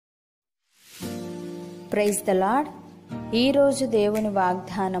Praise the lord. ఈరోజు దేవుని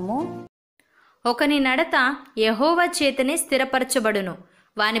వాగ్దానము, ఒకని నడత యెహోవా చేతనే స్థిరపరచబడును,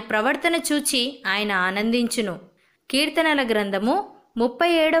 వాని ప్రవర్తన చూచి ఆయన ఆనందించును. కీర్తనల గ్రంథము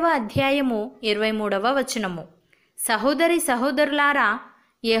 37వ అధ్యాయము 23వ వచనము. సహోదరి సహోదరులారా,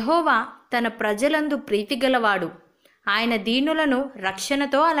 యెహోవా తన ప్రజలందు ప్రీతిగలవాడు. ఆయన దీనులను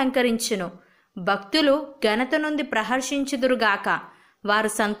రక్షణతో అలంకరించును. భక్తులు ఘనత నుండి ప్రహర్షించుదురుగాక. వారు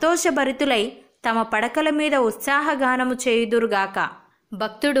సంతోషభరితులై తమ పడకల మీద ఉత్సాహగానము చేయుదురుగాక.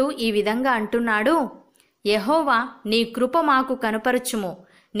 భక్తుడు ఈ విధంగా అంటున్నాడు: యెహోవా, నీ కృప మాకు కనుపరచుము,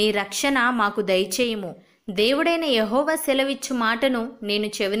 నీ రక్షణ మాకు దయచేయుము. దేవుడైన యెహోవా సెలవిచ్చు మాటను నేను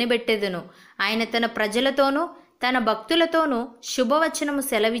చెవినబెట్టెదను. ఆయన తన ప్రజలతోనూ తన భక్తులతోనూ శుభవచనము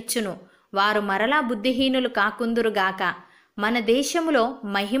సెలవిచ్చును. వారు మరలా బుద్ధిహీనులు కాకుందురుగాక. మన దేశములో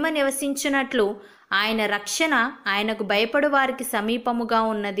మహిమ నివసించున్నట్లు ఆయన రక్షణ ఆయనకు భయపడు వారికి సమీపముగా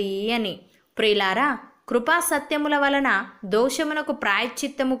ఉన్నది అని. ప్రియులారా, కృపా సత్యముల వలన దోషమునకు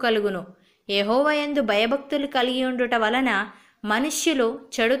ప్రాయశ్చిత్తము కలుగును. యెహోవా యందు భయభక్తులు కలిగి ఉండుట వలన మనుష్యులు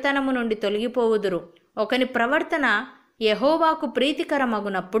చెడుతనము నుండి తొలగిపోవుదురు. ఒకని ప్రవర్తన యెహోవాకు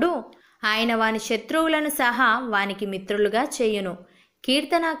ప్రీతికరమగునప్పుడు ఆయన వాని శత్రువులను సహా వానికి మిత్రులుగా చేయును.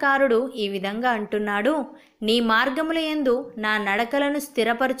 కీర్తనాకారుడు ఈ విధంగా అంటున్నాడు: నీ మార్గముల యందు నా నడకలను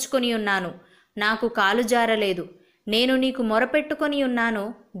స్థిరపరుచుకొని ఉన్నాను. నాకు కాలు జారలేదు. నేను నీకు మొరపెట్టుకొని ఉన్నాను.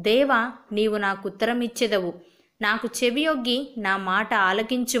 దేవా, నీవు నాకు ఉత్తరమిచ్చెదవు. నాకు చెవియొగ్గి నా మాట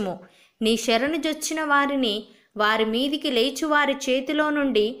ఆలకించుము. నీ శరణు జొచ్చిన వారిని వారి మీదికి లేచు వారి చేతిలో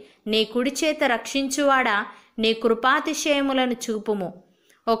నుండి నీ కుడి చేత రక్షించువాడా, నీ కృపాతిశయములను చూపుము.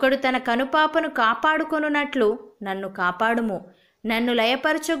 ఒకడు తన కనుపాపను కాపాడుకొనున్నట్లు నన్ను కాపాడుము. నన్ను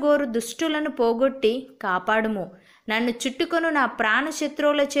లయపరచగోరు దుష్టులను పోగొట్టి కాపాడుము. నన్ను చుట్టుకొను నా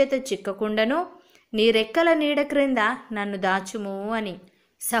ప్రాణశత్రువుల చేత చిక్కకుండను. నీ రెక్కల నీడ క్రింద నన్ను దాచుము అని.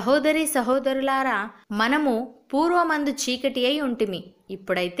 సహోదరి సహోదరులారా, మనము పూర్వమందు చీకటి అయి ఉంటిమి,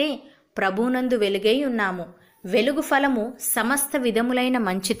 ఇప్పుడైతే ప్రభువునందు వెలుగై ఉన్నాము. వెలుగు ఫలము సమస్త విధములైన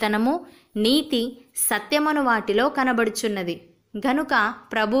మంచితనము, నీతి, సత్యమను వాటిలో కనబడుచున్నది. గనుక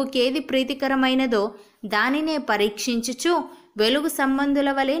ప్రభువుకేది ప్రీతికరమైనదో దానినే పరీక్షించుచు వెలుగు సంబంధుల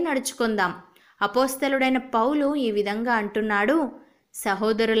వలె నడుచుకుందాం. అపోస్తలుడైన పౌలు ఈ విధంగా అంటున్నాడు: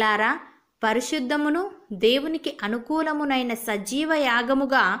 సహోదరులారా, పరిశుద్ధమును దేవునికి అనుకూలమునైన సజీవ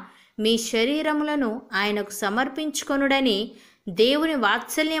యాగముగా మీ శరీరములను ఆయనకు సమర్పించుకొనుడని దేవుని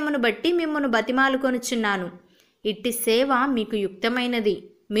వాత్సల్యమును బట్టి మిమ్మును బతిమాలుకొనుచున్నాను. ఇట్టి సేవ మీకు యుక్తమైనది.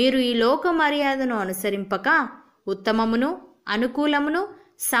 మీరు ఈ లోక మర్యాదను అనుసరింపక ఉత్తమమును అనుకూలమును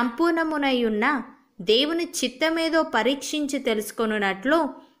సంపూర్ణమునై ఉన్న దేవుని చిత్తమేదో పరీక్షించి తెలుసుకొనున్నట్లు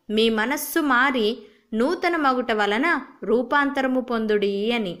మీ మనస్సు మారి నూతన మగుట వలన రూపాంతరము పొందుడి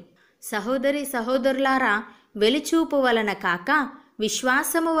అని. సహోదరి సహోదరులారా, వెలిచూపు వలన కాక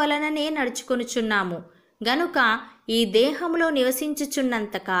విశ్వాసము వలననే నడుచుకొనుచున్నాము. గనుక ఈ దేహములో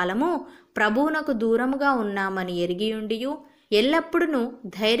నివసించుచున్నంత కాలము ప్రభువునకు దూరముగా ఉన్నామని ఎరిగియుండియు ఎల్లప్పుడూ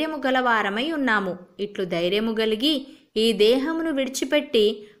ధైర్యము గలవారమై ఉన్నాము. ఇట్లు ధైర్యము కలిగి ఈ దేహమును విడిచిపెట్టి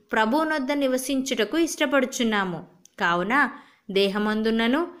ప్రభువునొద్ద నివసించుటకు ఇష్టపడుచున్నాము. కావున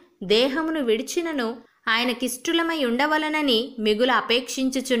దేహమందున్నను దేహమును విడిచినను ఆయనకిష్టులమై ఉండవలనని మిగుల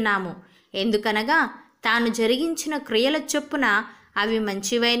అపేక్షించుచున్నాము. ఎందుకనగా తాను జరిగించిన క్రియల చొప్పున అవి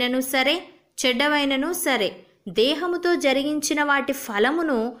మంచివైనను సరే చెడ్డవైనను సరే దేహముతో జరిగించిన వాటి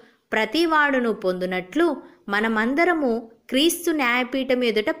ఫలమును ప్రతివాడును పొందునట్లు మనమందరము క్రీస్తు న్యాయపీఠం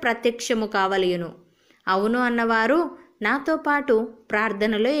ఎదుట ప్రత్యక్షము కావలయును. అవును అన్నవారు నాతో పాటు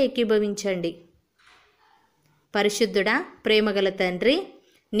ప్రార్థనలో ఏకీభవించండి. పరిశుద్ధుడా, ప్రేమగల తండ్రి,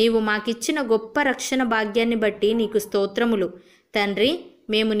 నీవు మాకిచ్చిన గొప్ప రక్షణ భాగ్యాన్ని బట్టి నీకు స్తోత్రములు. తండ్రి,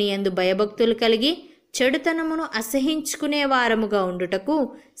 మేము నీ యందు భయభక్తులు కలిగి చెడుతనమును అసహించుకునే వారముగా ఉండుటకు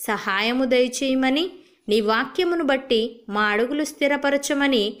సహాయము దయచేయమని, నీ వాక్యమును బట్టి మా అడుగులు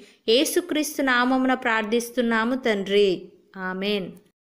స్థిరపరచమని యేసుక్రీస్తు నామమున ప్రార్థిస్తున్నాము తండ్రి. ఆమెన్.